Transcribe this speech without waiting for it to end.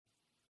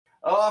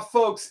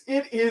Folks,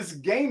 it is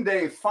game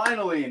day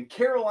finally, and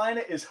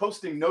Carolina is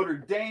hosting Notre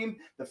Dame,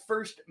 the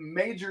first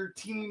major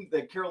team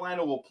that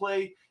Carolina will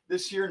play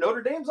this year.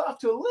 Notre Dame's off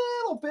to a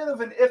little bit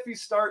of an iffy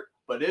start,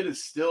 but it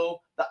is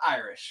still the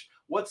Irish.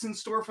 What's in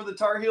store for the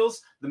Tar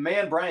Heels? The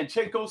man Brian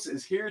Chekos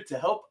is here to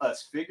help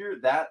us figure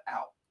that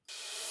out.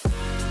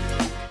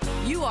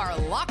 You are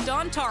Locked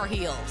On Tar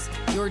Heels,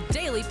 your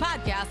daily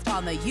podcast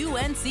on the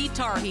UNC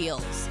Tar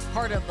Heels.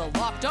 Part of the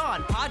Locked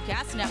On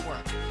Podcast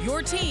Network,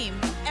 your team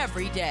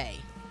every day.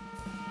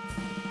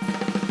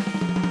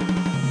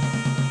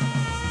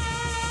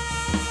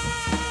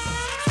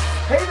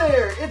 Hey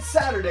there, it's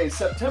Saturday,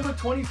 September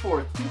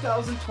 24th,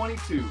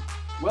 2022.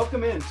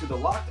 Welcome in to the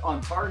Locked On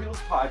Tar Heels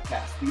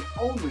podcast, the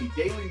only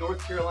daily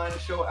North Carolina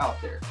show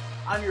out there.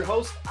 I'm your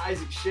host,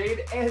 Isaac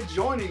Shade, and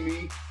joining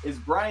me is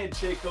Brian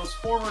Chekos,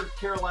 former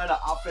Carolina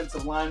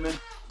offensive lineman,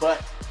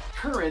 but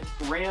current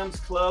Rams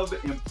Club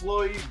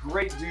employee.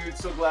 Great dude,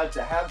 so glad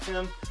to have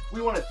him.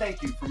 We want to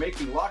thank you for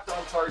making Locked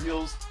On Tar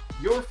Heels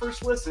your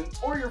first listen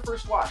or your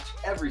first watch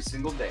every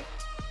single day.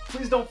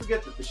 Please don't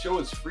forget that the show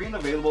is free and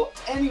available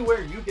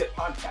anywhere you get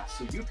podcasts,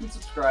 so you can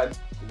subscribe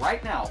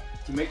right now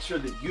to make sure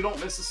that you don't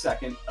miss a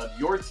second of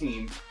your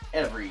team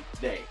every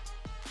day.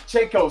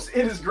 Chekos,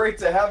 it is great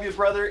to have you,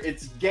 brother.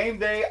 It's game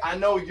day. I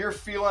know you're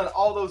feeling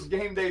all those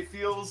game day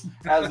feels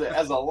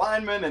as a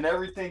lineman and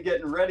everything,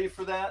 getting ready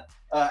for that.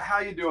 How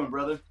you doing,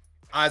 brother?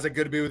 Isaac,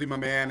 good to be with you, my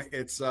man.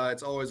 It's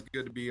always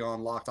good to be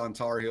on Locked On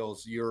Tar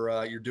Heels.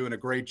 You're doing a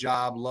great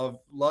job.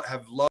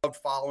 Have loved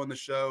following the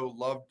show.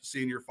 Loved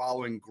seeing your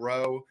following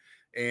grow.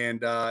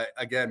 And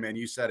again, man,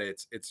 you said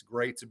it. It's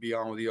great to be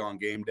on with you on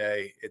game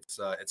day. It's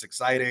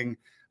exciting.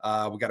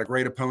 We got a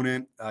great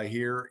opponent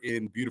here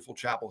in beautiful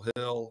Chapel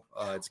Hill.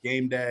 It's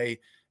game day,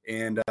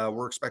 and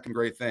we're expecting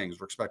great things.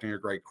 We're expecting a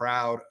great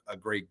crowd, a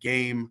great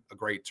game, a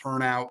great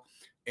turnout.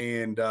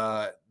 And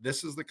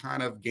this is the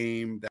kind of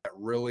game that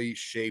really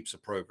shapes a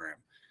program.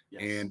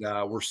 Yes.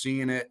 And we're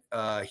seeing it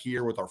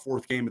here with our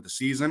fourth game of the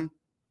season.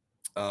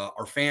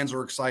 Our fans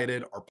are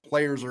excited. Our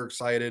players are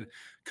excited.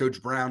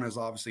 Coach Brown is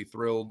obviously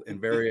thrilled and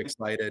very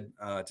excited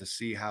to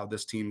see how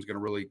this team is going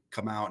to really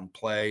come out and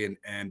play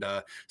and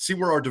see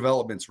where our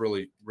developments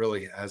really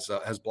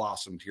has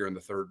blossomed here in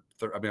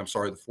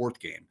the fourth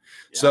game.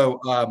 Yeah.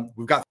 So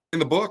we've got in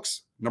the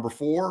books, number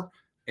 4,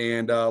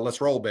 and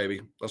let's roll,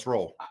 baby. Let's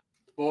roll.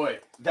 Boy,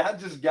 that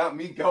just got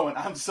me going.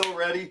 I'm so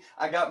ready.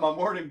 I got my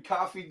morning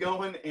coffee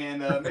going and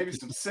maybe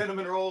some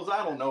cinnamon rolls.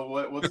 I don't know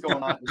what's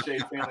going on at the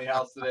Shade family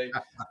house today,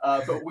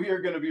 but we are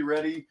going to be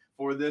ready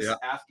for this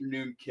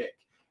afternoon kick.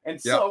 And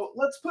so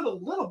let's put a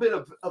little bit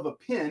of a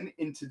pin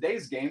in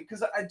today's game,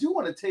 because I do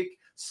want to take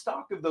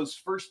stock of those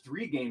first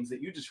 3 games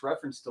that you just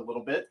referenced a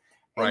little bit.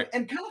 And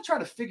kind of try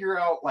to figure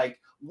out, like,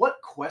 what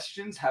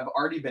questions have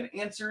already been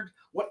answered,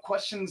 what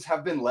questions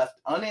have been left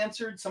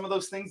unanswered, some of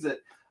those things that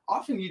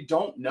often you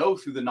don't know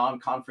through the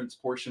non-conference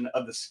portion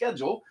of the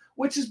schedule,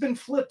 which has been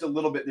flipped a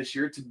little bit this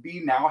year to be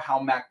now how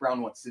Mack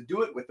Brown wants to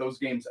do it with those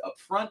games up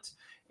front.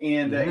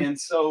 And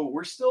so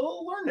we're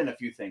still learning a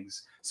few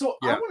things. So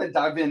I want to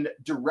dive in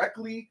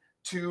directly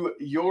to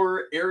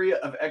your area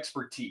of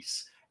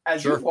expertise.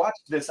 As you've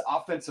watched this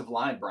offensive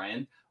line,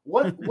 Brian,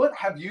 what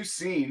have you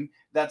seen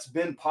that's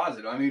been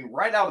positive? I mean,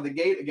 right out of the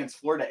gate against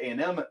Florida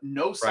A&M,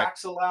 no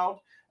sacks allowed.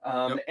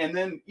 And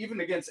then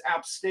even against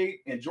App State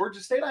and Georgia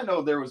State, I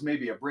know there was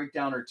maybe a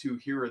breakdown or two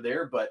here or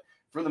there, but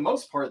for the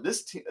most part,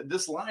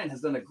 this line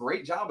has done a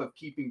great job of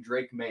keeping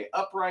Drake May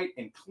upright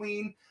and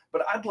clean.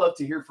 But I'd love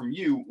to hear from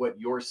you what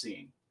you're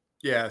seeing.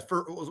 Yeah,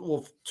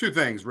 2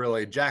 things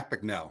really. Jack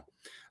Bicknell,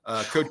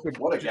 Coach.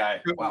 What a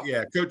guy! Wow.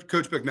 Yeah,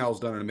 Coach Bicknell's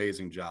done an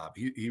amazing job.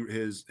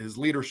 His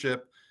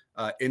leadership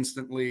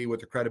instantly,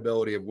 with the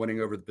credibility of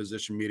winning over the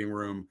position meeting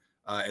room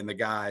and the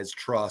guys'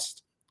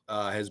 trust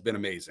has been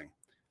amazing.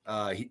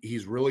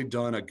 He's really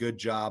done a good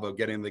job of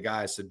getting the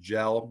guys to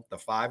gel, the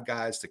 5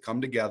 guys to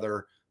come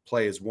together,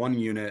 play as one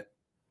unit,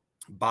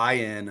 buy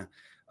in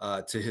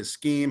to his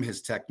scheme.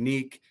 His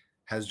technique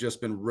has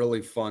just been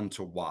really fun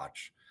to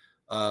watch.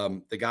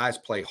 The guys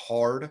play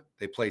hard.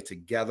 They play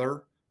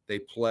together. They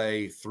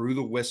play through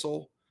the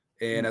whistle.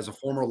 And as a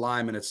former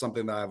lineman, it's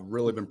something that I've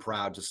really been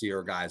proud to see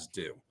our guys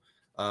do.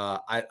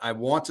 I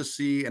want to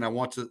see, and I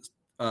want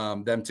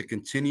them to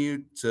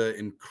continue to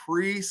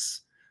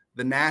increase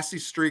the nasty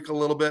streak a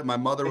little bit. My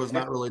mother was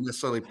not really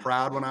necessarily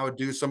proud when I would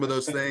do some of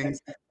those things,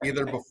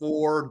 either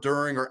before,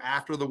 during, or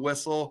after the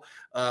whistle.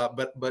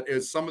 But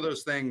it's some of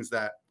those things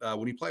that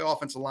when you play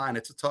offensive line,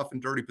 it's a tough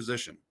and dirty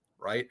position,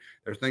 right?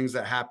 There are things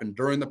that happen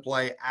during the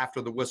play,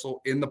 after the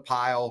whistle, in the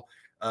pile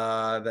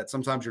that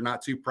sometimes you're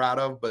not too proud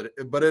of, but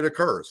it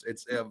occurs.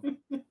 It's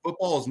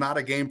football is not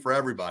a game for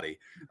everybody,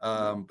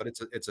 but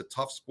it's a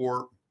tough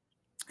sport.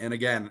 And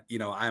again,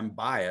 I'm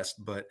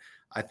biased, but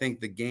I think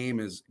the game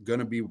is going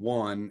to be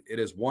won. It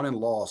is won and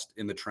lost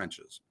in the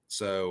trenches.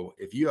 So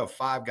if you have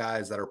 5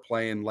 guys that are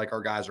playing like our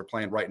guys are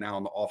playing right now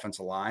on the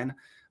offensive line,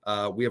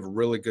 we have a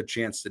really good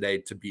chance today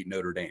to beat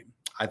Notre Dame.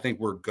 I think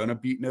we're going to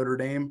beat Notre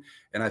Dame.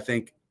 And I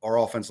think our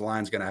offensive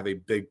line is going to have a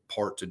big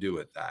part to do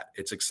with that.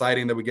 It's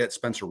exciting that we get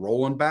Spencer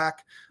Rowland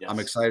back. Yes. I'm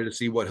excited to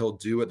see what he'll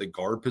do at the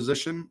guard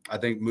position. I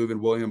think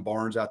moving William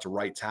Barnes out to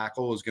right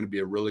tackle is going to be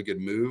a really good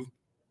move.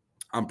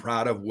 I'm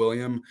proud of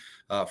William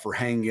for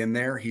hanging in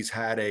there. He's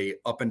had a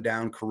up and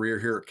down career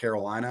here at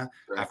Carolina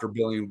after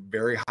being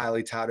very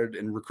highly touted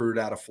and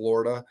recruited out of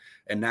Florida.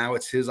 And now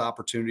it's his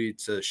opportunity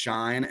to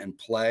shine and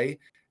play.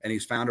 And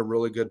he's found a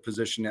really good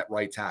position at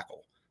right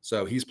tackle.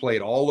 So he's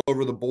played all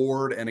over the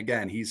board. And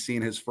again, he's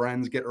seen his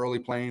friends get early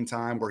playing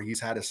time where he's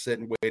had to sit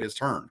and wait his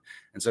turn.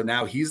 And so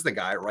now he's the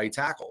guy at right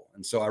tackle.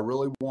 And so I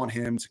really want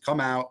him to come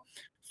out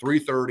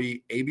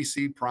 3:30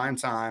 ABC prime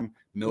time,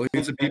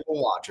 millions of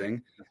people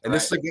watching. And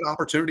this is a good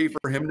opportunity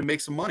for him to make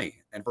some money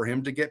and for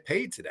him to get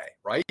paid today,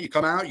 right? You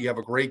come out, you have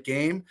a great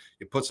game,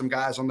 you put some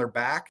guys on their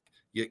back,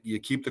 you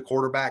keep the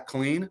quarterback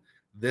clean.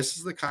 This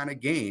is the kind of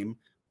game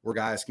where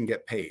guys can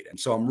get paid. And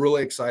so I'm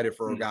really excited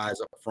for our guys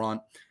up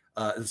front.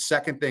 The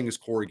second thing is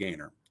Corey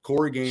Gaynor.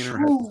 Corey Gaynor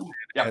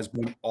has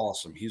been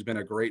awesome. He's been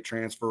a great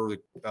transfer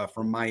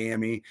from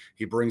Miami.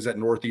 He brings that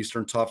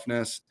Northeastern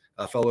toughness.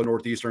 A fellow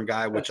Northeastern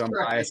guy, which I'm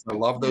biased. I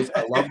love those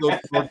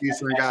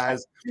Northeastern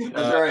guys.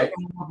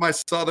 My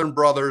Southern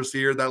brothers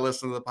here that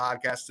listen to the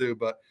podcast too.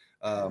 But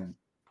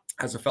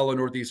as a fellow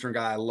Northeastern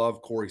guy, I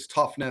love Corey's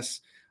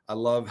toughness. I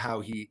love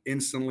how he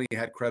instantly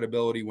had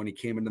credibility when he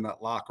came into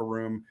that locker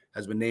room,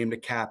 has been named a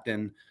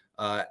captain.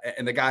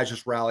 And the guys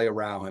just rally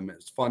around him.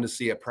 It's fun to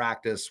see at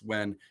practice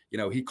when,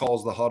 he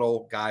calls the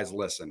huddle, guys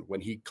listen.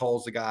 When he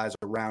calls the guys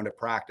around at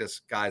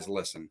practice, guys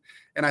listen.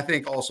 And I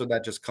think also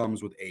that just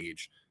comes with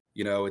age.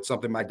 It's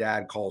something my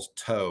dad calls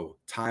toe,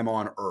 time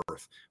on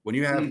earth. When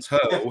you have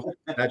toe,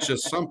 that's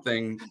just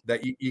something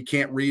that you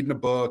can't read in a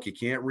book. You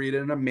can't read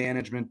it in a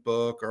management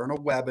book or in a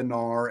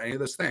webinar, any of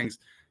those things.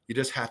 You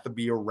just have to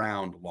be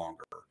around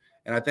longer.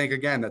 And I think,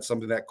 again, that's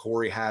something that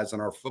Corey has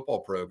in our football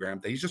program,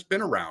 that he's just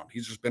been around.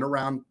 He's just been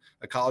around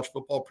a college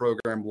football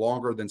program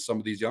longer than some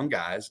of these young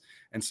guys.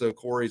 And so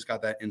Corey's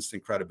got that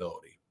instant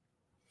credibility.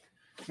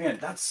 Man,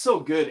 that's so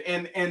good.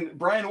 And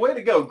Brian, way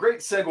to go. Great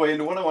segue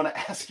into what I want to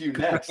ask you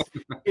next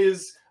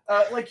is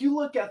like you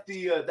look at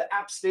the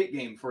App State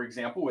game, for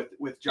example,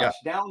 with Josh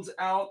Downs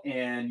out,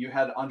 and you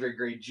had Andre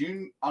Green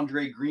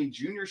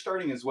Jr.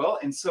 starting as well.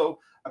 And so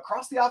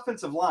across the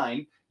offensive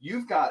line,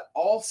 you've got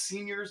all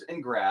seniors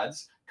and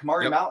grads.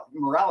 Kamari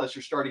Morales,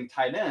 you're starting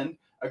tight end,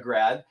 a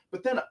grad,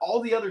 but then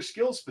all the other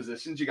skills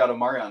positions, you got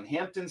Omarion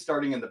Hampton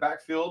starting in the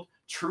backfield,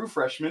 true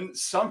freshman,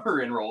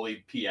 summer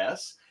enrollee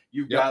PS.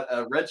 You've got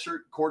a redshirt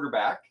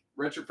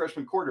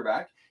freshman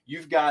quarterback.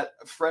 You've got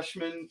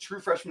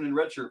true freshman and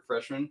redshirt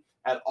freshman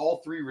at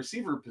all three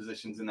receiver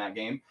positions in that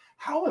game.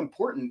 How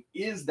important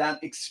is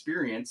that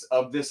experience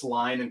of this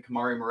line and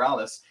Kamari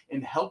Morales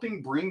in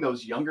helping bring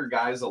those younger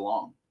guys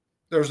along?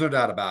 There's no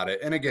doubt about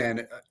it. And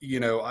again,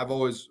 I've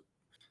always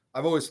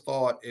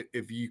thought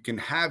if you can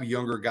have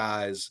younger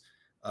guys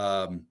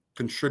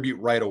contribute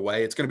right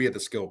away, it's going to be at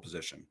the skill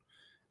position.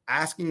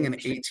 Asking an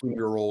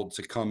 18-year-old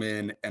to come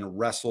in and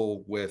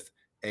wrestle with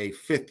a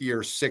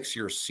fifth-year,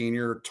 sixth-year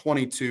senior,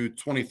 22,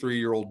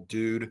 23-year-old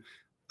dude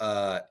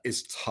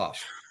is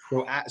tough.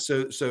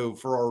 So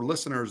for our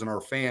listeners and our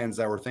fans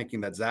that were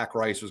thinking that Zach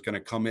Rice was going to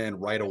come in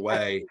right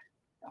away,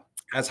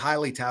 as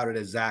highly touted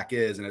as Zach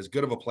is and as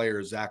good of a player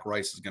as Zach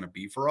Rice is going to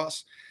be for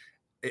us,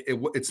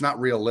 it's not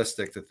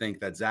realistic to think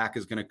that Zach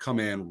is going to come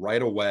in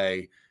right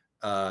away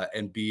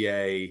and be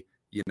a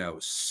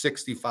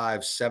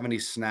 65, 70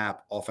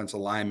 snap offensive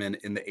lineman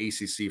in the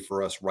ACC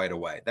for us right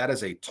away. That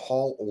is a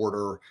tall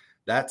order.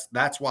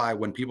 That's why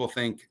when people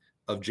think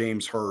of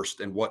James Hurst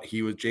and what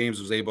James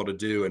was able to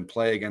do and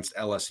play against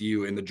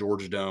LSU in the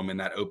Georgia Dome in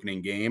that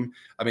opening game,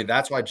 I mean,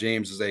 that's why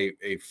James is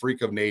a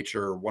freak of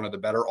nature, one of the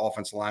better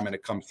offensive linemen to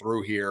come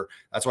through here.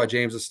 That's why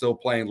James is still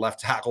playing left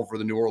tackle for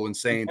the New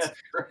Orleans Saints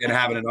and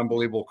having an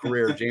unbelievable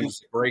career. James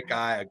is a great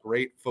guy, a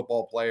great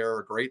football player,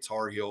 a great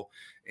Tar Heel.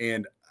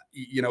 And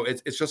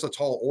it's just a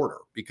tall order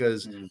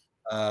because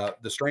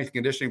the strength and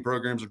conditioning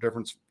programs are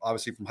different,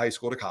 obviously, from high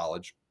school to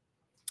college.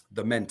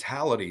 The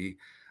mentality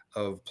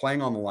of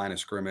playing on the line of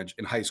scrimmage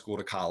in high school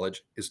to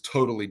college is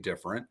totally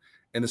different.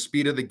 And the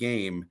speed of the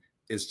game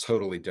is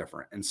totally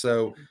different. And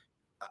so,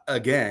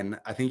 again,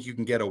 I think you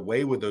can get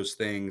away with those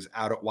things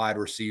out at wide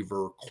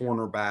receiver,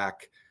 cornerback,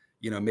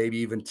 maybe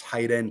even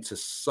tight end to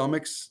some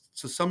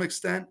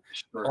extent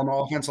on the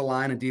offensive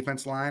line and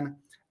defense line.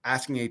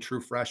 Asking a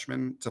true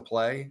freshman to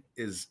play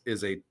is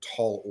a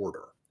tall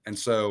order. And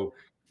so,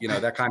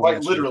 that kind quite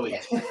of literally,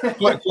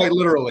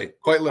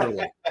 quite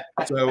literally.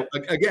 So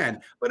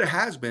again, but it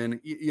has been,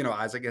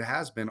 Isaac, it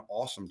has been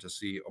awesome to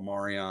see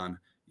Omarion,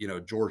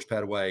 George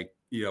Pedway,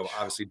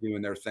 obviously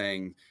doing their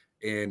thing.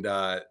 And,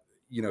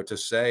 to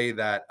say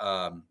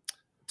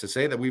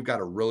that we've got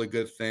a really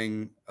good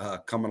thing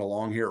coming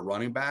along here at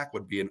running back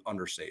would be an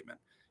understatement.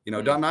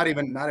 Not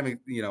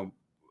even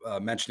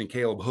mentioning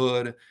Caleb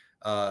Hood,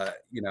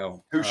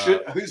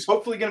 who's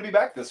hopefully going to be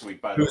back this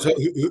week, by the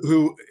way.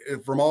 Who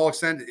from all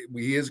extent,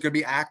 he is going to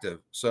be active.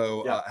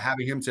 So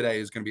having him today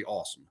is going to be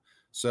awesome.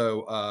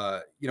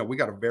 So, we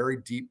got a very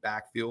deep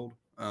backfield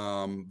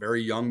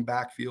very young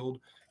backfield.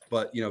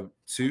 But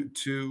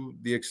to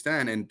the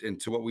extent and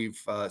to what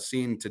we've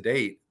seen to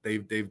date,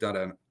 they've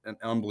done an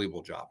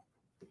unbelievable job.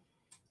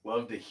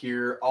 Love to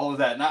hear all of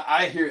that. And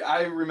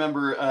I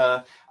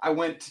remember I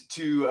went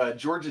to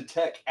Georgia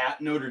Tech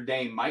at Notre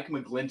Dame, Mike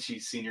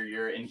McGlinchey's senior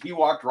year, and he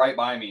walked right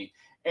by me.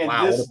 And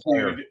wow, this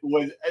dude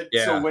was so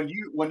yeah.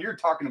 when you're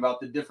talking about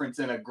the difference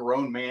in a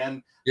grown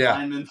man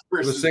lineman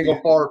versus with a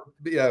single part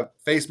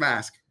face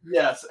mask.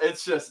 Yes,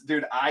 it's just,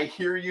 dude, I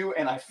hear you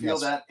and I feel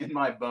that in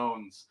my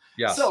bones.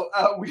 Yes. So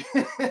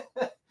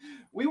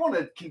we want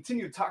to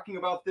continue talking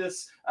about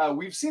this.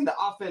 We've seen the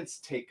offense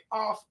take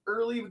off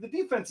early, but the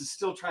defense is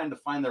still trying to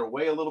find their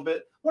way a little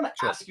bit. I want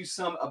to ask you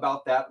some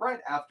about that right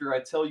after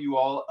I tell you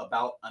all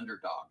about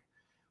Underdog,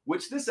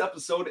 which this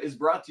episode is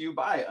brought to you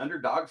by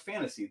Underdog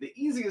Fantasy, the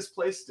easiest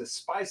place to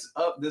spice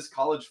up this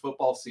college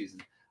football season.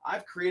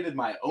 I've created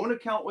my own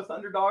account with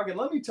Underdog, and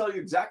let me tell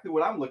you exactly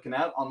what I'm looking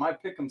at on my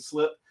pick'em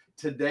slip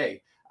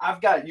today.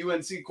 I've got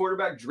UNC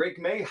quarterback Drake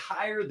May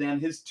higher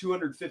than his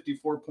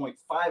 254.5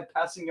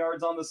 passing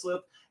yards on the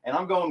slip, and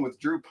I'm going with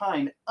Drew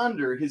Pine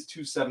under his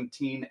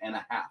 217.5.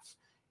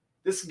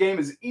 This game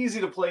is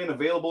easy to play and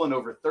available in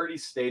over 30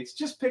 states.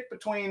 Just pick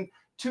between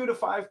 2 to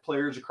 5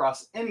 players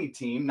across any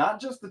team,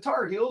 not just the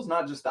Tar Heels,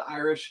 not just the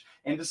Irish,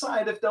 and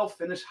decide if they'll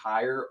finish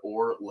higher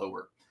or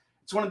lower.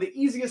 It's one of the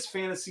easiest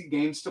fantasy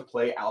games to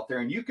play out there,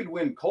 and you could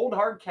win cold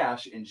hard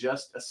cash in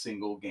just a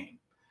single game.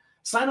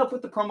 Sign up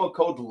with the promo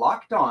code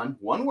LOCKEDON,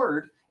 one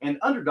word, and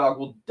Underdog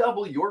will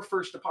double your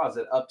first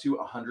deposit up to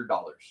 $100.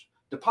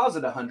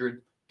 Deposit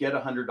 $100, get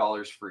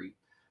 $100 free.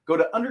 Go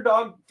to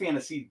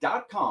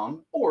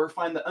UnderdogFantasy.com or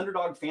find the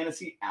Underdog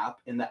Fantasy app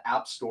in the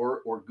App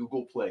Store or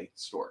Google Play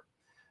Store.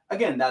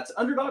 Again, that's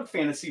Underdog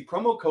Fantasy,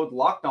 promo code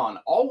LOCKEDON,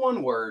 all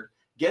one word.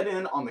 Get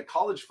in on the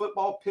college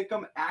football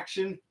pick'em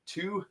action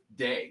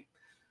today.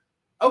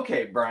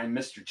 Okay, Brian,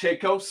 Mr.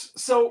 Chacos.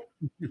 So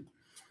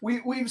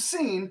we've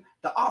seen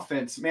the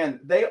offense, man,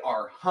 they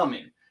are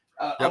humming.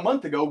 A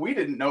month ago, we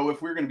didn't know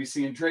if we were going to be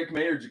seeing Drake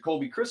May or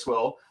Jacoby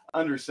Criswell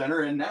under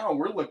center, and now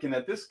we're looking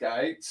at this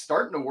guy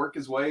starting to work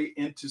his way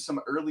into some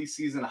early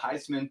season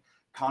Heisman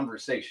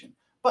conversation.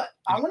 But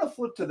I want to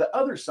flip to the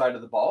other side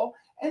of the ball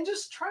and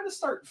just try to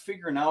start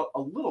figuring out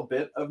a little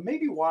bit of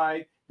maybe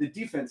why the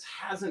defense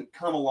hasn't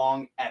come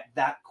along at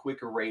that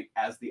quick a rate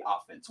as the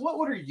offense.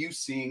 What are you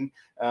seeing,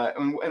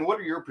 and what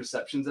are your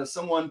perceptions as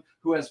someone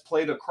who has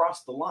played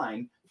across the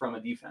line from a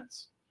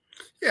defense?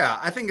 Yeah,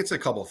 I think it's a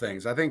couple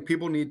things. I think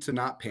people need to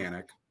not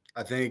panic.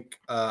 I think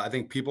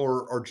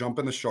people are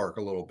jumping the shark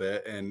a little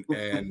bit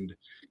and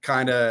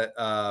kind of.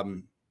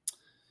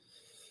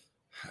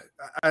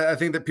 I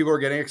think that people are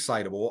getting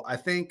excitable. I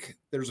think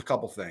there's a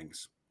couple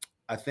things.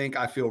 I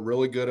feel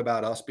really good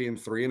about us being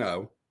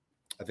 3-0.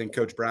 I think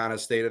Coach Brown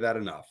has stated that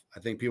enough. I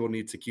think people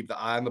need to keep the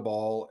eye on the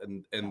ball,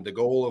 and the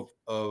goal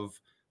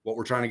of what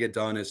we're trying to get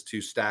done is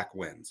to stack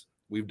wins.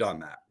 We've done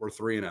that. We're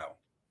 3-0.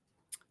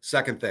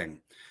 Second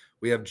thing,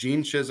 we have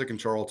Gene Chizik and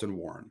Charlton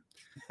Warren.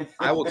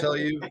 I will tell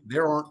you,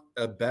 there aren't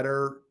a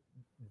better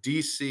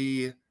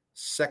DC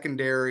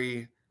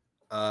secondary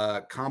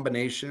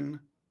combination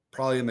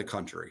probably in the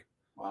country.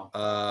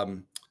 Wow.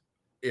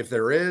 If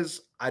there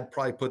is, I'd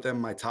probably put them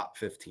in my top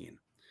 15.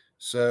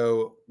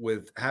 So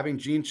with having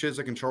Gene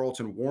Chizik and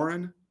Charlton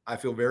Warren, I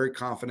feel very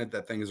confident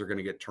that things are going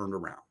to get turned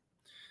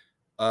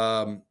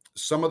around.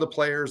 Some of the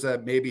players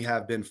that maybe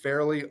have been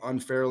fairly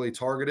unfairly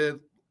targeted,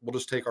 we'll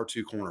just take our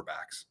 2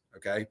 cornerbacks.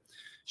 Okay.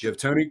 You have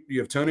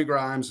Tony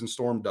Grimes and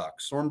Storm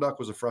Duck. Storm Duck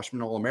was a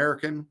freshman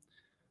All-American.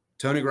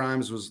 Tony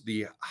Grimes was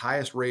the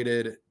highest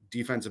rated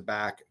defensive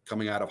back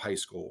coming out of high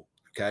school.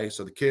 Okay.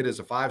 So the kid is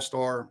a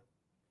 5-star,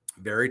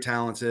 very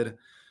talented.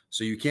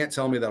 So you can't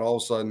tell me that all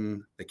of a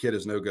sudden the kid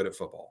is no good at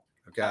football.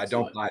 Okay. Absolutely.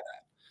 I don't buy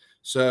that.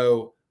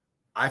 So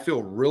I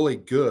feel really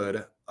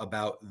good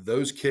about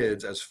those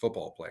kids as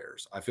football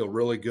players. I feel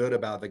really good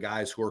about the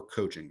guys who are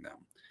coaching them.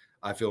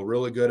 I feel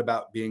really good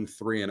about being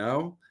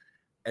 3-0.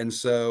 And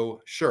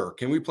so, sure,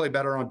 can we play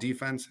better on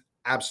defense?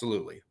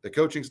 Absolutely. The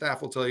coaching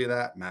staff will tell you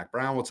that. Mac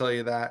Brown will tell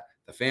you that.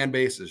 The fan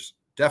base is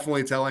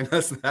definitely telling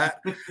us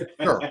that.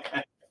 Sure.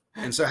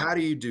 And so how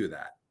do you do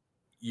that?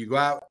 You go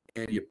out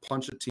and you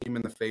punch a team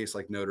in the face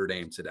like Notre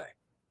Dame today,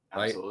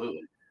 right?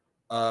 Absolutely.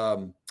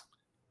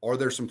 Are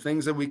there some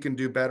things that we can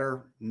do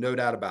better? No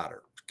doubt about it.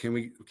 Can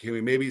we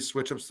maybe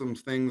switch up some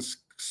things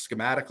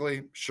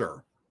schematically?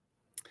 Sure.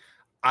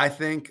 I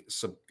think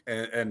so,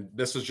 and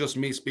this is just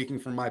me speaking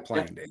from my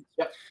playing days.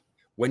 Yep.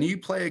 When you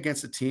play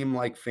against a team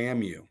like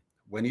FAMU,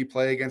 when you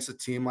play against a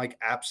team like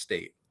App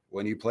State,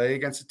 when you play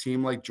against a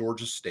team like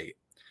Georgia State,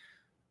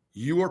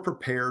 you are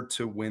prepared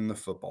to win the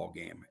football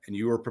game, and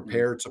you are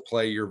prepared to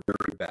play your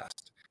very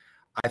best.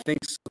 I think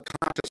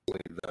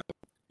subconsciously, though,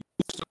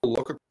 you still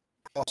look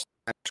across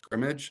that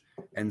scrimmage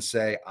and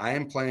say, I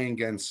am playing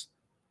against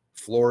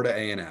Florida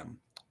A&M.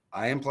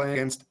 I am playing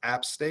against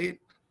App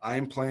State. I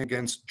am playing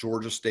against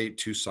Georgia State,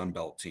 2 Sun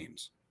Belt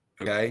teams.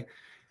 Okay.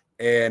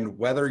 And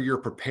whether you're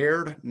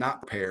prepared,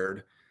 not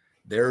prepared,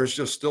 there's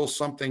just still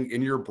something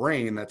in your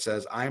brain that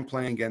says, I'm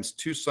playing against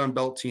 2 Sun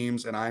Belt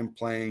teams and I'm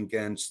playing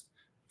against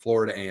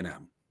Florida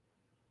A&M.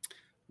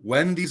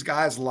 When these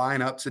guys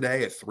line up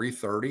today at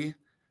 3:30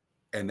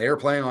 and they're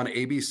playing on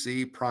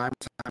ABC prime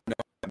time,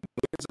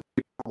 millions of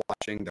people are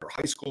watching, their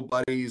high school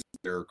buddies,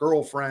 their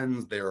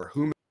girlfriends, their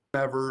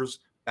whomevers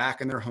back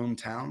in their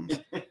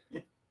hometowns,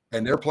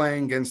 and they're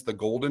playing against the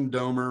Golden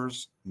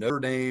Domers, Notre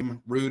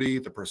Dame, Rudy,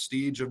 the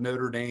prestige of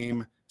Notre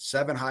Dame,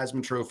 7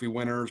 Heisman Trophy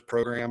winners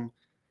program.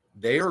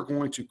 They are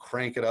going to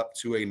crank it up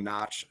to a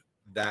notch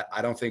that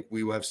I don't think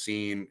we have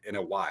seen in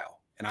a while.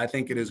 And I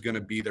think it is going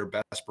to be their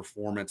best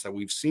performance that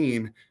we've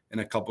seen in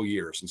a couple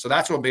years. And so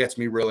that's what gets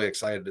me really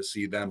excited to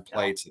see them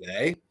play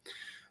today.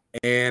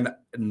 And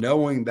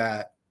knowing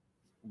that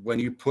when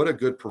you put a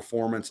good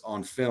performance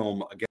on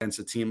film against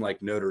a team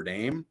like Notre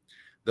Dame,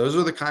 those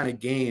are the kind of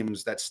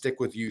games that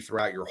stick with you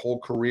throughout your whole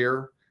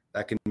career,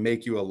 that can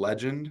make you a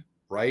legend,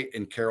 right,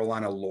 in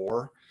Carolina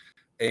lore.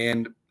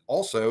 And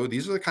also,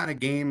 these are the kind of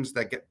games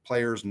that get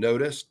players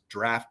noticed,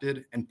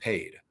 drafted, and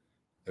paid.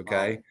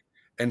 Okay. Wow.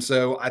 And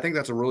so I think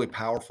that's a really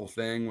powerful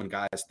thing when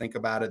guys think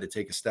about it, they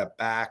take a step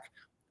back,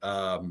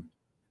 and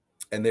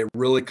they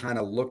really kind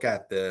of look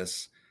at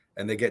this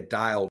and they get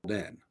dialed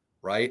in,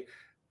 right?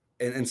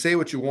 And say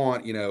what you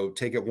want,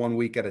 take it 1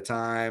 week at a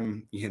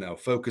time,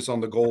 focus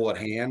on the goal at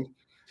hand.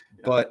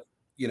 But,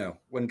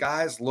 when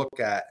guys look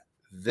at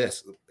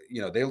this,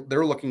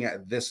 they're looking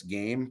at this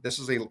game. This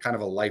is a kind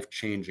of a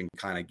life-changing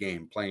kind of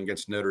game, playing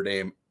against Notre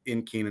Dame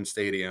in Kenan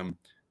Stadium.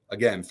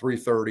 Again,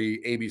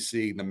 3:30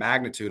 ABC, the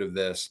magnitude of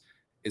this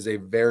is a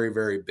very,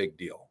 very big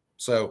deal.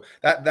 So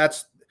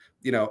that's,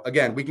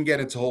 again, we can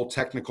get into whole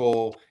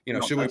technical,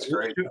 should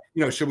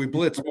we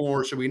blitz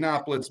more? Should we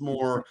not blitz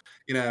more?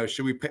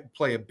 Should we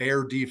play a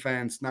bear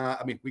defense?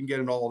 We can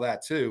get into all of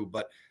that too.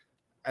 But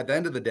at the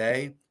end of the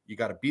day, you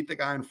got to beat the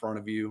guy in front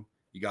of you.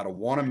 You got to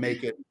want to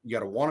make it. You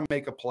got to want to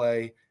make a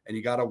play, and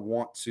you got to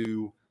want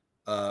to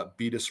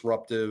be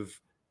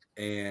disruptive,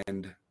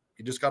 and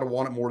you just got to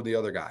want it more to the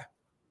other guy.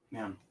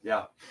 Man,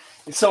 yeah.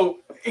 So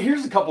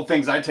here's a couple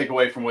things I take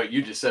away from what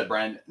you just said,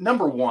 Brian.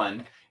 Number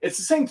one, it's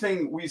the same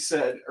thing we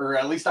said, or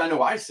at least I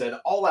know I said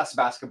all last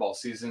basketball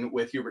season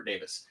with Hubert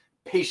Davis.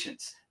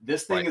 Patience.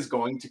 This thing is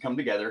going to come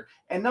together.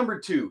 And number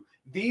two,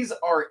 these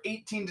are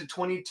 18 to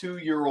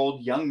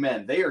 22-year-old young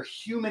men. They are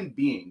human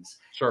beings.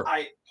 Sure.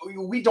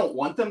 We don't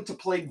want them to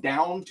play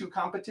down to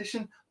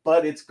competition,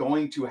 but it's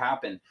going to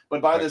happen.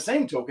 But by the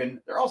same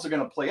token, they're also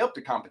going to play up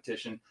to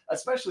competition,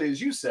 especially,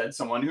 as you said,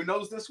 someone who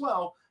knows this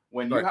well.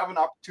 When you have an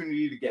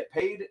opportunity to get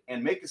paid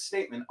and make a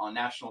statement on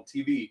national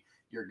TV,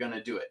 you're going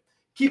to do it.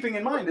 Keeping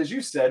in mind, as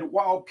you said,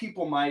 while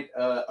people might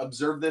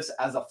observe this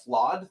as a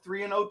flawed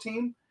 3-0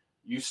 team,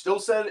 you still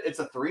said it's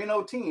a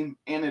 3-0 team,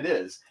 and it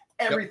is.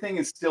 Everything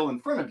is still in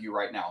front of you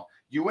right now.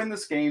 You win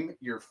this game,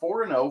 you're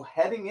 4-0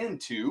 heading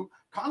into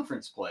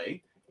conference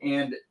play,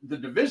 and the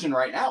division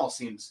right now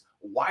seems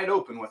wide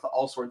open with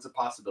all sorts of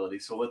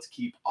possibilities. So let's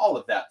keep all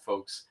of that,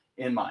 folks,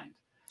 in mind.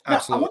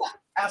 Absolutely. Now, I want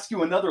to ask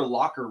you another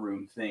locker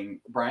room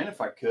thing, Brian,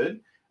 if I could.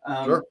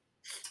 Sure.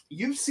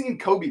 You've seen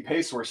Kobe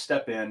Paysour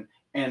step in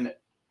and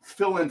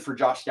fill in for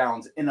Josh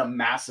Downs in a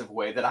massive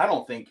way that I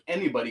don't think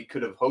anybody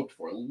could have hoped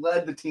for.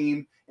 Led the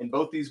team in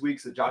both these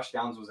weeks that Josh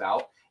Downs was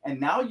out. And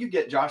now you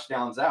get Josh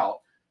Downs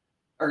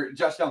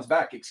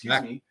back,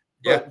 excuse me.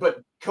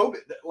 But Kobe,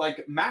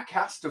 Mac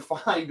has to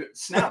find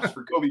snaps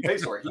for Kobe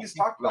Paysour. He's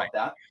talked about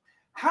that.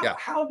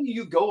 How do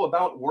you go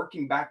about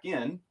working back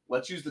in,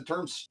 let's use the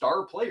term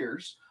star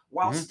players,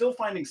 while still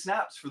finding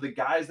snaps for the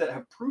guys that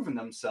have proven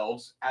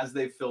themselves as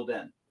they've filled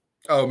in?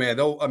 Oh man,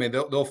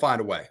 they'll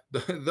find a way.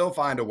 They'll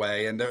find a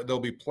way, and there'll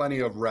be plenty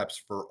of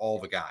reps for all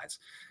the guys,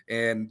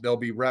 and there'll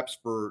be reps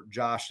for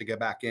Josh to get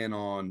back in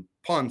on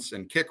punts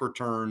and kick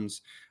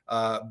returns.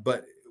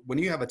 But when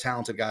you have a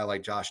talented guy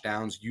like Josh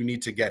Downs, you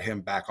need to get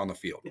him back on the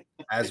field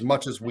as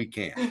much as we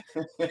can,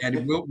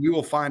 and we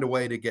will find a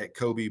way to get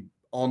Kobe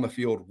on the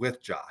field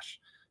with Josh,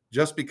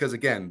 just because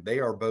again they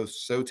are both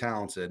so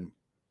talented,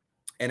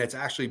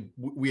 and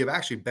we have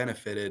actually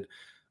benefited.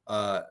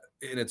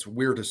 And it's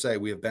weird to say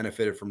we have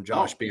benefited from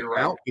Josh being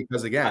out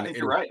because again,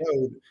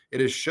 it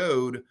has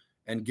showed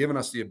and given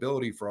us the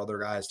ability for other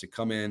guys to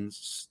come in,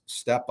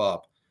 step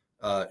up,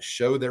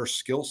 show their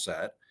skill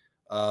set,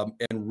 and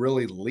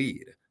really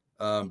lead.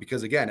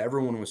 Because again,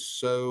 everyone was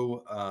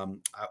so,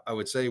 I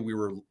would say we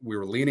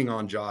were leaning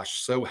on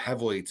Josh so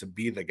heavily to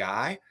be the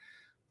guy,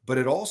 but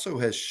it also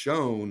has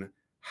shown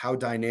how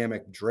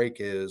dynamic Drake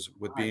is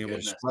with being able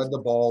to spread the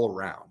ball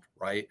around,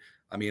 right?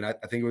 I mean, I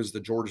think it was the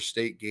Georgia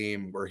State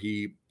game where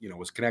he,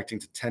 was connecting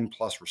to 10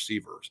 plus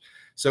receivers.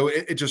 So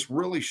it just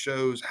really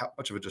shows how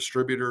much of a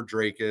distributor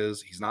Drake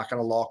is. He's not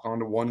going to lock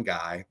onto one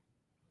guy.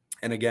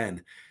 And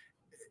again,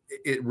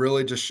 it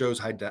really just shows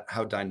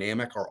how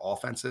dynamic our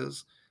offense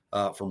is,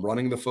 from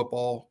running the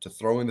football to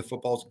throwing the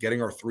footballs,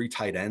 getting our 3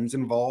 tight ends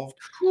involved.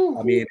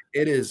 I mean,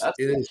 it is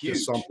huge.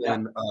 Just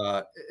something,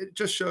 it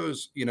just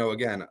shows,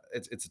 again,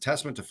 it's a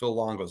testament to Phil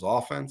Longo's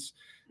offense.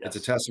 It's a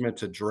Yes. testament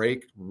to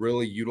Drake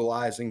really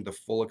utilizing the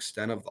full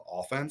extent of the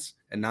offense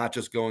and not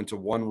just going to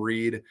one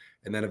read.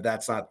 And then if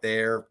that's not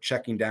there,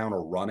 checking down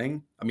or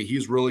running. I mean,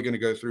 he's really going to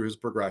go through his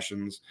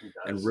progressions He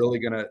and does. really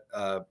going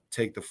to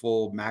take the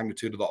full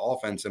magnitude of the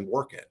offense and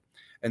work it.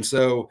 And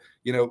so,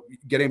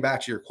 getting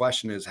back to your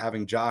question is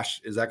having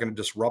Josh, is that going to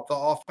disrupt the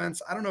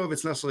offense? I don't know if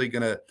it's necessarily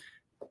going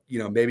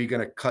to, maybe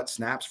going to cut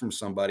snaps from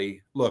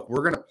somebody. Look,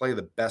 we're going to play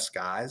the best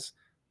guys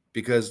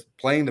because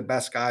playing the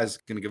best guys is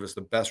going to give us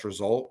the best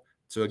result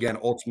to, again,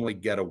 ultimately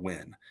get a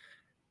win.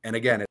 And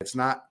again, it's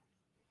not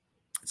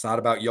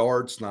about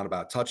yards, it's not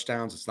about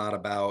touchdowns, it's not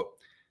about,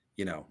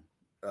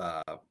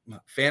 uh,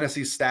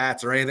 fantasy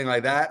stats or anything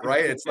like that,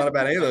 right? It's not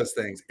about any of those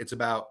things. It's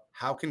about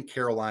how can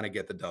Carolina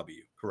get the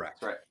W, correct?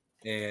 That's right.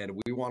 And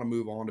we want to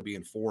move on to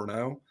being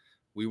 4-0.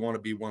 We want to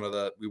be we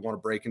want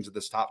to break into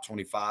this top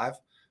 25.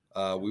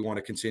 We want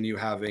to continue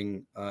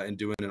having and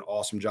doing an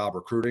awesome job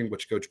recruiting,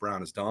 which Coach Brown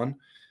has done.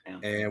 Yeah.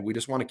 And we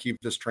just want to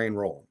keep this train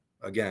rolling.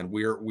 Again,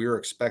 we're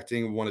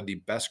expecting one of the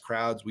best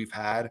crowds we've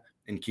had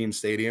in Keene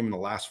Stadium in the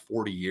last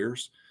 40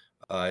 years.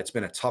 It's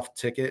been a tough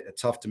ticket, a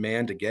tough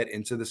demand to get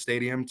into the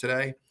stadium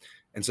today.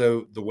 And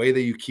so the way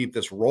that you keep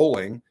this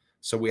rolling,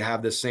 so we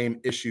have the same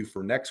issue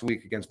for next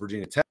week against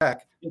Virginia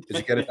Tech,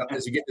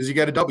 is you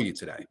get a W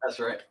today. That's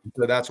right.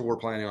 So that's what we're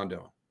planning on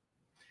doing.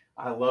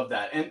 I love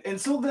that. And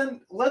so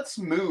then let's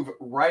move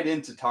right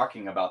into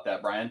talking about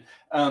that, Brian.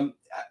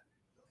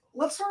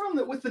 Let's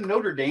start with the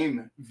Notre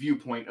Dame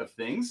viewpoint of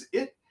things.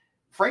 It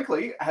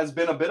frankly has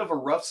been a bit of a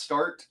rough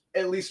start,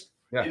 at least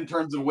in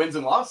terms of wins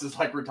and losses,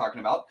 like we're talking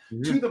about,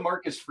 to the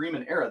Marcus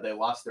Freeman era. They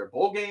lost their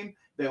bowl game.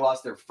 They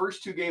lost their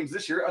first 2 games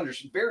this year,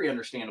 very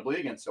understandably,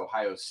 against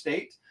Ohio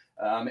State.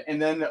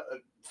 And then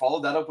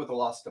followed that up with a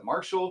loss to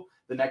Marshall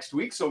the next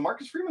week. So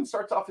Marcus Freeman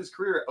starts off his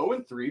career at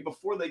 0-3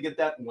 before they get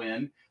that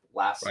win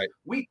last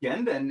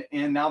weekend.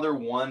 And now they're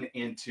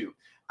 1-2.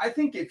 I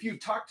think if you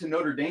talk to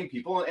Notre Dame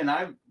people, and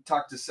I'm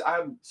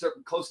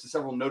close to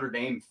several Notre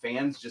Dame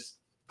fans, just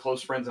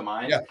close friends of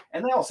mine,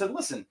 and they all said,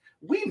 listen,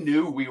 we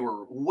knew we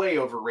were way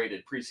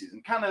overrated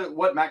preseason, kind of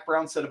what Mac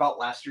Brown said about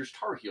last year's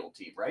Tar Heel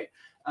team, right?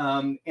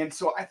 And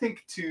so I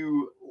think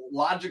to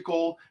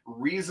logical,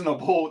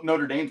 reasonable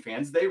Notre Dame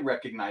fans, they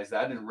recognize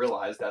that and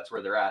realize that's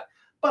where they're at.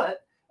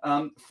 But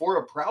for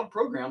a proud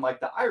program like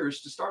the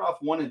Irish, to start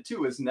off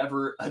 1-2 is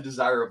never a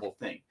desirable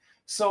thing.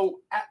 So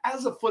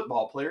as a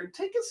football player,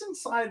 take us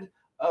inside.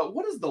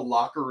 What is the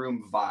locker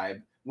room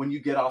vibe when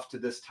you get off to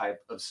this type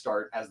of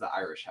start as the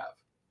Irish have?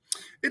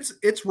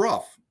 It's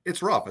rough.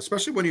 It's rough,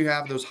 especially when you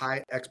have those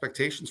high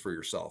expectations for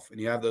yourself and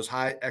you have those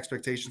high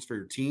expectations for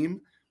your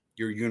team,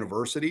 your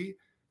university,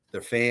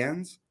 the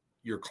fans,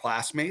 your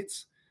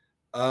classmates.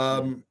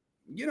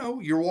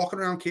 You're walking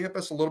around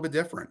campus a little bit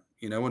different.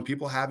 When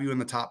people have you in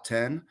the top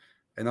 10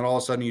 and then all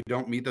of a sudden you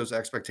don't meet those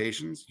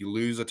expectations, you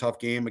lose a tough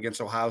game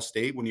against Ohio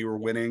State when you were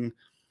winning,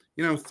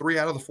 3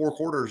 out of the 4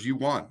 quarters you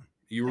won.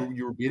 You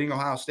were beating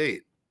Ohio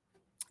State.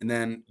 And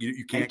then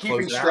you can't and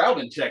keeping close Stroud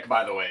in check,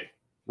 by the way.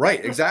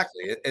 Right,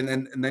 exactly.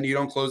 And then you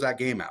don't close that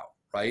game out,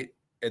 right?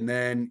 And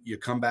then you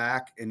come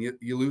back and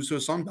you lose to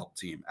a Sun Belt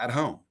team at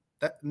home.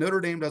 That Notre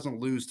Dame doesn't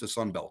lose to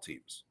Sun Belt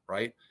teams,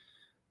 right?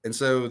 And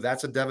so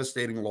that's a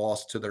devastating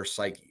loss to their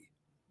psyche.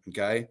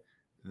 Okay.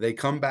 They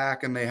come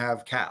back and they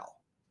have Cal.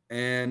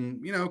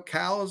 And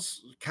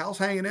Cal's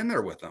hanging in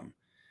there with them.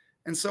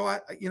 And so I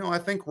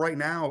think right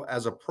now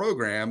as a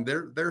program,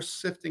 they're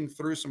sifting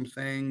through some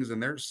things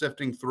and they're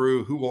sifting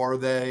through who are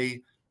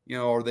they,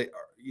 are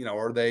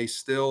they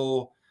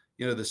still,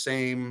 the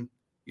same,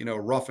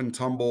 rough and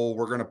tumble,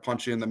 we're going to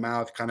punch you in the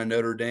mouth kind of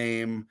Notre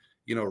Dame,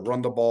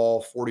 run the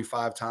ball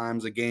 45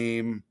 times a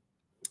game.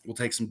 We'll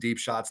take some deep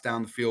shots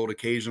down the field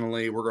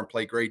occasionally. We're going to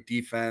play great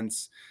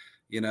defense,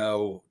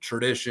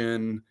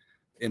 tradition,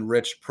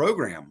 enriched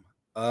program.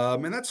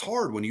 And that's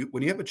hard when you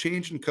have a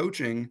change in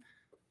coaching.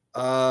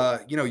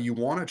 You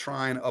want to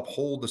try and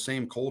uphold the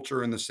same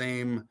culture and the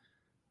same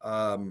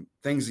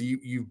things that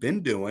you've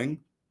been doing.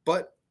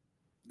 But,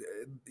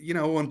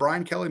 when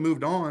Brian Kelly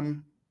moved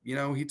on,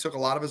 he took a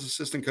lot of his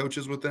assistant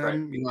coaches with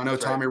him. I know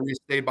Tommy Rees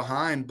stayed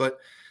behind, but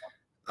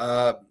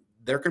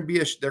there can be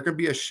a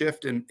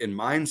shift in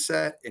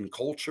mindset, in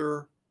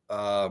culture. They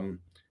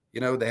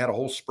had a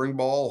whole spring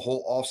ball, a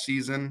whole off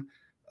season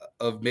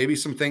of maybe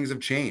some things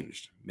have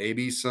changed.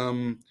 Maybe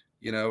some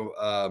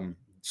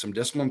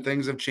discipline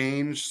things have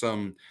changed.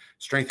 Some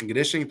strength and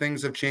conditioning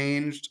things have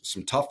changed.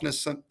 Some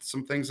toughness,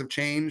 some things have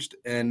changed.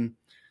 And,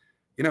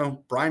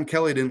 Brian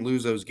Kelly didn't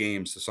lose those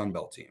games to Sun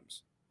Belt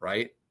teams,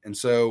 right? And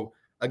so,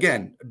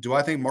 again, do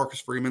I think Marcus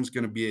Freeman's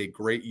going to be a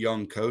great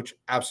young coach?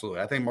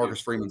 Absolutely. I think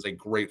Marcus Freeman's a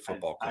great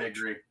football coach. I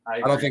agree. I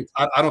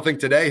don't think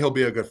today he'll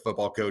be a good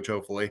football coach,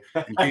 hopefully,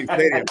 in Keene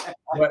Stadium.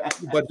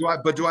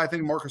 But do I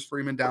think Marcus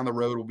Freeman down the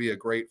road will be a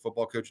great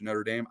football coach in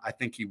Notre Dame? I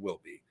think he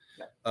will be.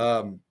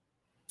 Yeah.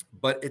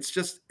 But it's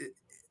just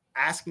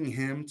asking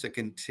him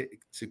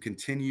to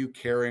continue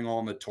carrying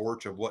on the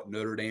torch of what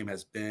Notre Dame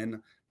has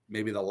been,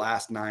 maybe the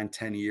last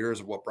 9-10 years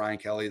of what Brian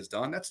Kelly has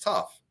done. That's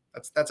tough.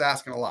 That's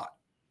asking a lot.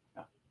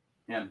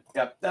 Yeah,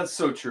 that's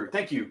so true.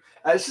 Thank you.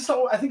 It's just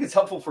I think it's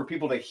helpful for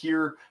people to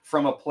hear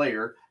from a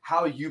player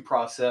how you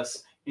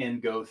process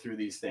and go through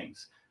these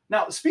things.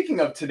 Now, speaking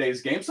of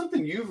today's game,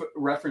 something you've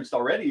referenced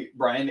already,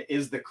 Brian,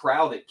 is the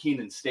crowd at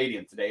Keenan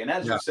Stadium today. And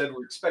as you Yeah. said,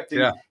 we're expecting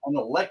Yeah. an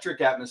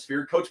electric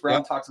atmosphere. Coach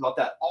Brown Yep. talks about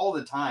that all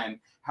the time,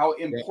 how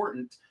Yep.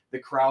 important the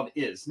crowd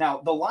is.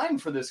 Now, the line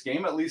for this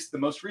game, at least the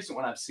most recent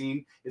one I've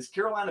seen, is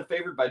Carolina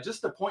favored by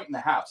just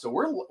 1.5. So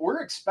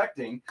we're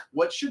expecting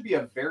what should be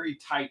a very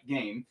tight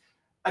game.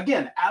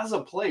 Again, as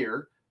a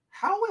player,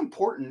 how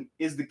important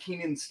is the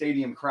Keenan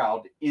Stadium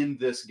crowd in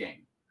this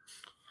game?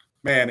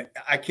 Man,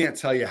 I can't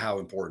tell you how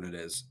important it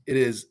is. It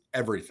is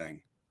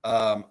everything.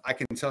 I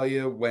can tell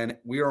you when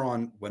we are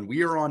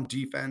on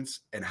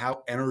defense and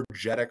how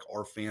energetic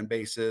our fan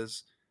base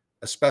is,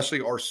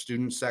 especially our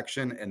student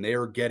section, and they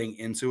are getting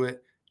into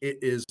it. It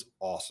is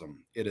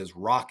awesome. It is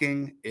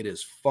rocking. It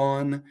is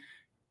fun,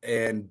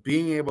 and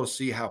being able to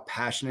see how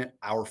passionate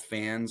our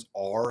fans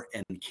are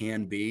and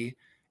can be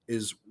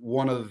is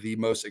one of the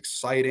most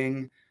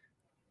exciting,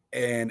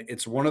 and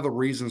it's one of the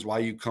reasons why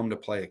you come to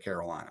play at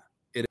Carolina.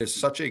 It is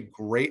such a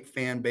great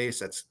fan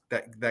base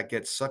that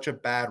gets such a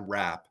bad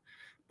rap.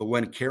 But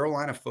when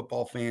Carolina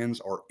football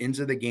fans are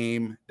into the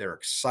game, they're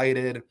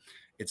excited.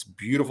 It's a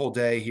beautiful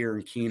day here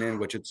in Keenan,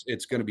 which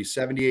it's going to be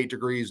 78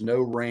 degrees, no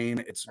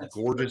rain. It's That's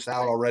gorgeous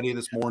out already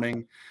this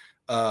morning.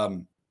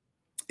 Um,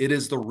 it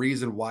is the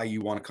reason why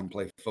you want to come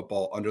play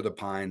football under the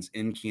pines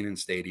in Keenan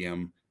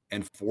Stadium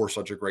and for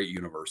such a great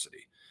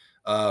university.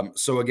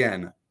 So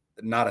again,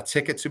 not a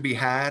ticket to be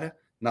had,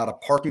 not a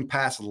parking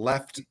pass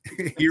left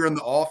here in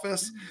the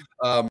office.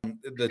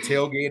 The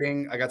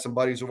tailgating, I got some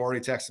buddies who've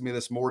already texted me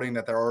this morning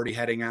that they're already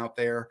heading out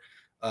there.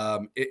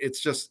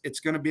 It's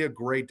going to be a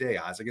great day,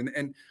 Isaac.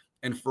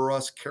 And for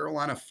us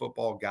Carolina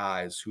football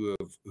guys who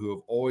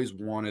have always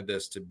wanted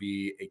this to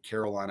be a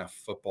Carolina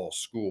football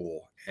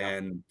school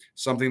and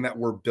something that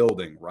we're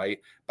building, right?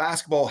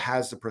 Basketball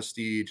has the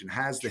prestige and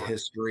has the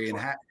history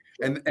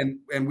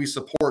and we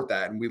support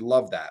that and we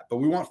love that. But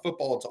we want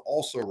football to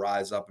also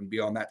rise up and be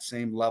on that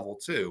same level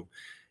too.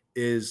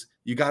 Is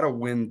you got to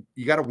win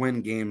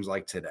games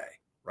like today,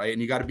 right?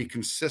 And you got to be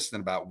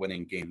consistent about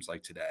winning games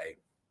like today.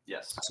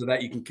 Yes. So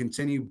that you can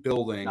continue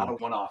building. Not a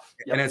one-off.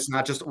 Yep. And it's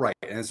not just right.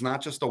 And it's not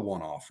just a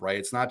one-off, right?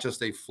 It's not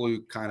just a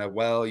fluke kind of,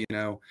 well,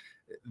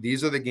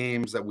 these are the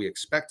games that we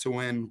expect to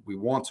win. We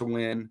want to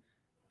win.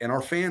 And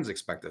our fans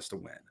expect us to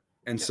win.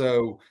 And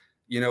so,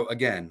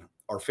 again,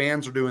 our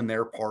fans are doing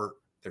their part.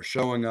 They're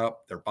showing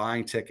up. They're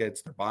buying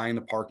tickets. They're buying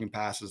the parking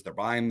passes. They're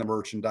buying the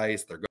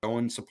merchandise. They're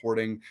going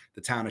supporting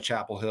the town of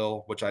Chapel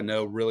Hill, which I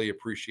know really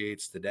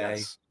appreciates today.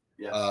 Yes.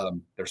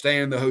 They're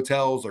staying in the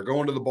hotels. They're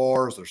going to the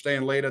bars. They're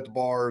staying late at the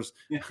bars.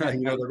 They're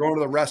going to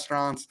the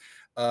restaurants.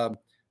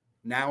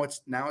 Now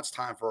it's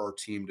time for our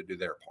team to do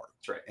their part.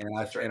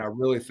 That's right. And I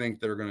really think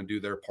they're going to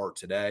do their part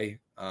today.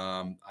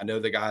 I know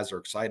the guys are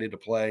excited to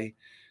play.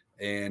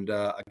 And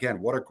again,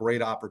 what a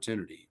great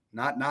opportunity.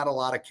 Not a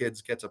lot of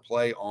kids get to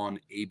play on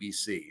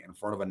ABC in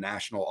front of a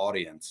national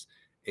audience.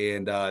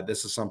 And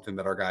this is something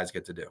that our guys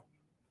get to do.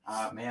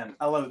 Man,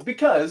 I love it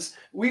because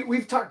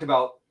we've talked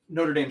about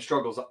Notre Dame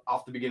struggles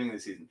off the beginning of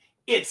the season.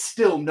 It's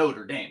still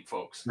Notre Dame,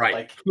 folks.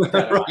 Right.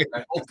 Right,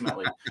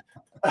 ultimately.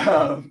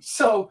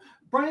 So,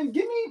 Brian,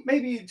 give me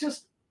maybe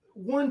just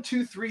 1,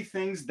 2, 3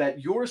 things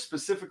that you're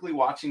specifically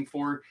watching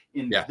for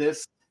in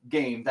this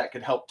game that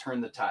could help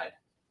turn the tide.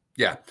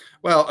 Yeah.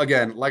 Well,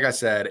 again, like I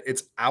said,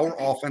 it's our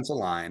offensive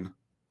line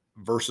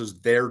versus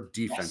their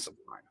defensive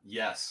line.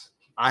 Yes.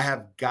 I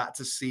have got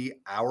to see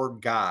our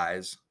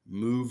guys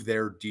move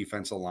their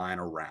defensive line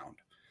around.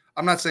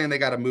 I'm not saying they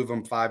got to move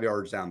them 5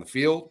 yards down the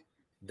field.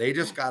 They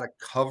just got to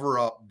cover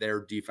up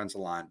their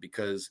defensive line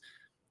because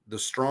the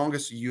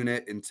strongest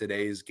unit in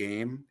today's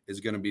game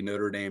is going to be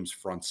Notre Dame's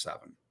front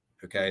seven.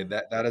 Okay.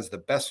 That is the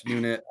best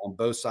unit on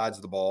both sides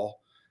of the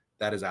ball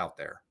that is out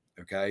there.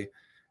 Okay.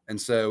 And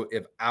so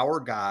if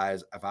our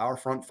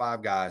front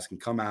 5 guys can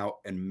come out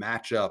and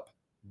match up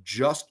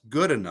just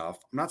good enough,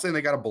 I'm not saying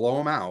they got to blow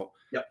them out.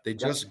 They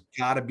just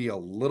got to be a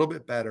little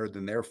bit better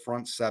than their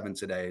front 7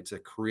 today to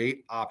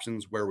create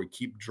options where we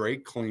keep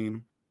Drake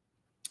clean.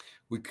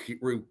 We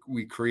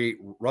create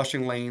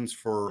rushing lanes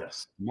for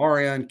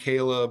Marion,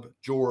 Caleb,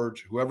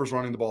 George, whoever's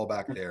running the ball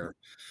back there.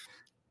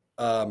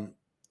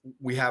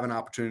 We have an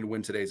opportunity to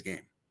win today's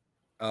game.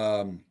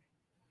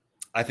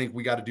 I think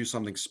we got to do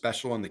something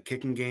special in the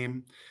kicking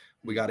game.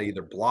 We got to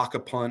either block a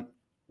punt.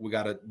 We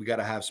got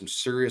to have some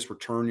serious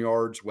return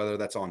yards, whether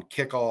that's on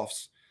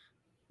kickoffs,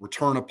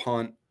 return a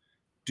punt,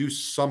 do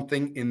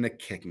something in the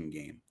kicking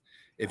game.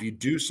 If you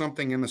do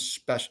something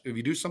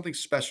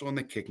special in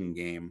the kicking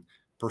game,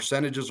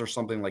 percentages are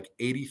something like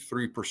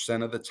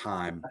 83% of the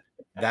time,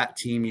 that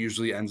team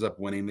usually ends up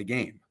winning the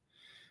game.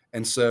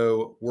 And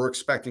so we're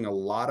expecting a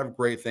lot of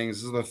great things.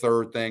 This is the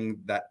third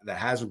thing that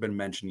hasn't been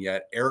mentioned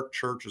yet. Eric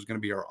Church is going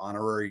to be our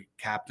honorary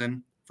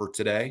captain for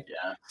today.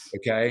 Yeah.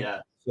 Okay.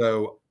 Yeah.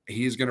 So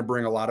he's going to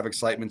bring a lot of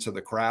excitement to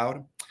the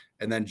crowd.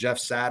 And then Jeff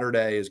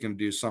Saturday is going to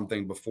do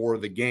something before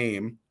the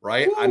game,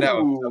 right? Ooh. I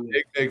know.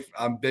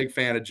 I'm a big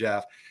fan of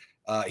Jeff.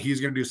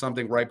 He's going to do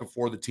something right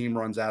before the team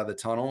runs out of the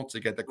tunnel to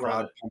get the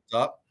crowd pumped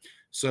up.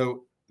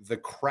 So the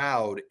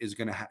crowd is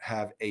going to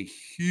have a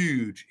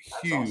huge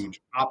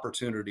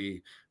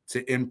opportunity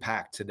to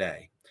impact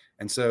today.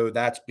 And so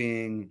that's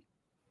being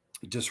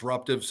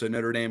disruptive. So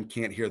Notre Dame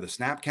can't hear the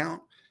snap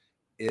count.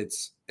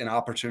 It's an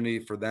opportunity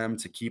for them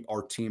to keep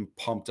our team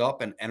pumped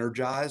up and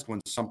energized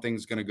when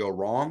something's going to go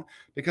wrong,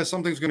 because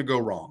something's going to go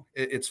wrong.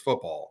 It's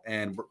football.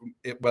 And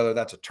whether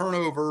that's a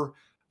turnover,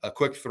 a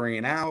quick 3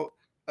 and out,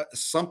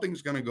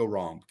 something's going to go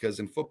wrong, because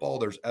in football,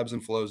 there's ebbs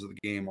and flows of the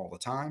game all the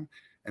time.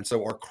 And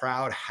so our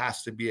crowd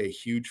has to be a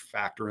huge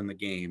factor in the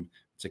game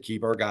to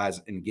keep our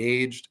guys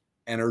engaged,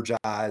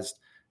 energized,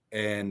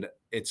 and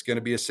it's going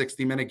to be a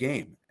 60-minute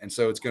game. And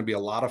so it's going to be a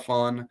lot of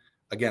fun.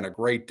 Again, a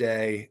great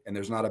day, and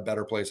there's not a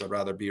better place I'd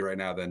rather be right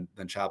now than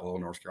Chapel Hill,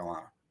 North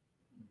Carolina.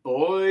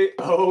 Boy,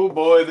 oh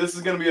boy, this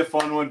is going to be a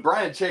fun one.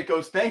 Brian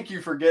Chacos, thank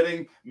you for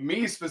getting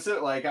me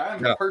specific. Like,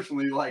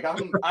 personally, like,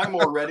 I'm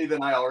more ready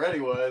than I already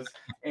was.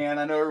 And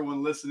I know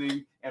everyone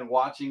listening and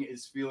watching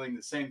is feeling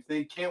the same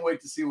thing. Can't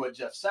wait to see what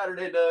Jeff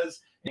Saturday does.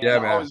 And yeah,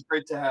 man. Always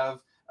great to have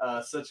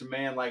such a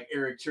man like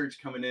Eric Church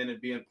coming in and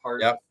being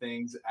part of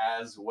things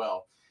as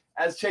well.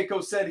 As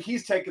Chaco said,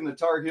 he's taking the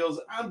Tar Heels.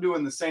 I'm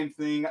doing the same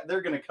thing.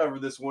 They're going to cover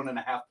this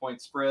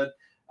 1.5-point spread.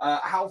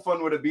 How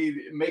fun would it be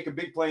to make a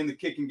big play in the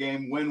kicking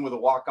game, win with a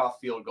walk-off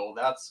field goal?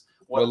 That's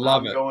what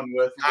I'm going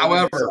with.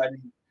 However,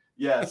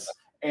 yes.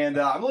 And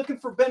I'm looking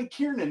for Ben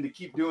Kiernan to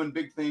keep doing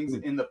big things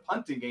in the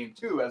punting game,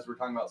 too, as we're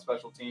talking about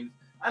special teams.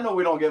 I know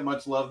we don't get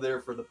much love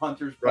there for the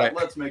punters, but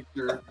let's make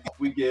sure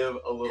we give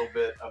a little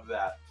bit of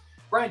that.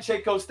 Brian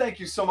Chacos, thank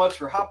you so much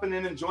for hopping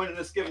in and joining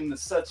us, giving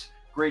us such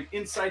great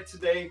insight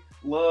today.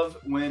 Love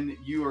when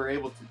you are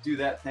able to do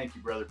that. Thank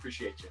you, brother.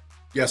 Appreciate you.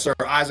 Yes, sir.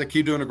 Isaac,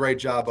 keep doing a great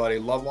job, buddy.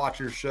 Love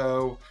watching your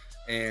show,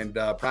 and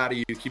proud of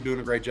you. Keep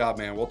doing a great job,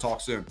 man. We'll talk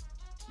soon.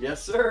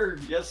 Yes, sir.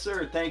 Yes,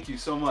 sir. Thank you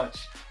so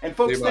much. And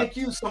folks, thank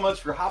you so much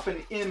for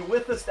hopping in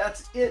with us.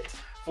 That's it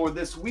for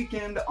this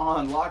weekend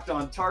on Locked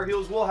On Tar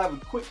Heels. We'll have a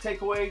quick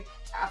takeaway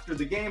after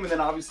the game, and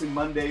then obviously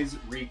Monday's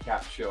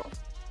recap show.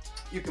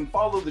 You can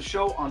follow the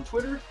show on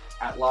Twitter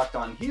at Locked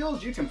On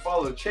Heels. You can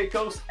follow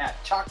Chacos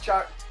at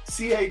ChocChoc,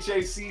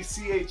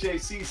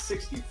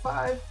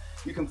 CHAC65.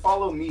 You can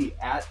follow me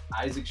at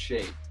Isaac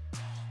Shade.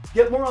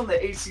 Get more on the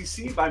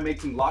ACC by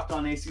making Locked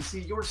On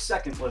ACC your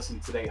second listen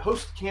today.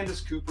 Host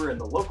Candace Cooper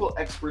and the local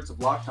experts of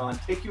Locked On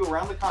take you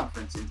around the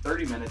conference in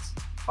 30 minutes,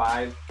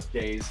 5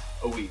 days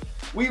a week.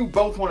 We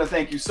both want to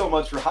thank you so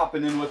much for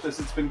hopping in with us.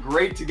 It's been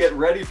great to get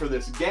ready for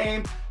this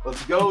game.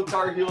 Let's go,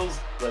 Tar Heels.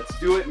 Let's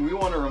do it. And we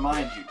want to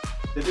remind you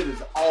that it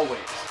is always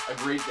a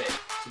great day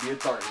to be a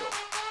Tar Heel.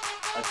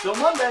 Until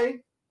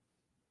Monday,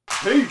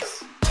 peace.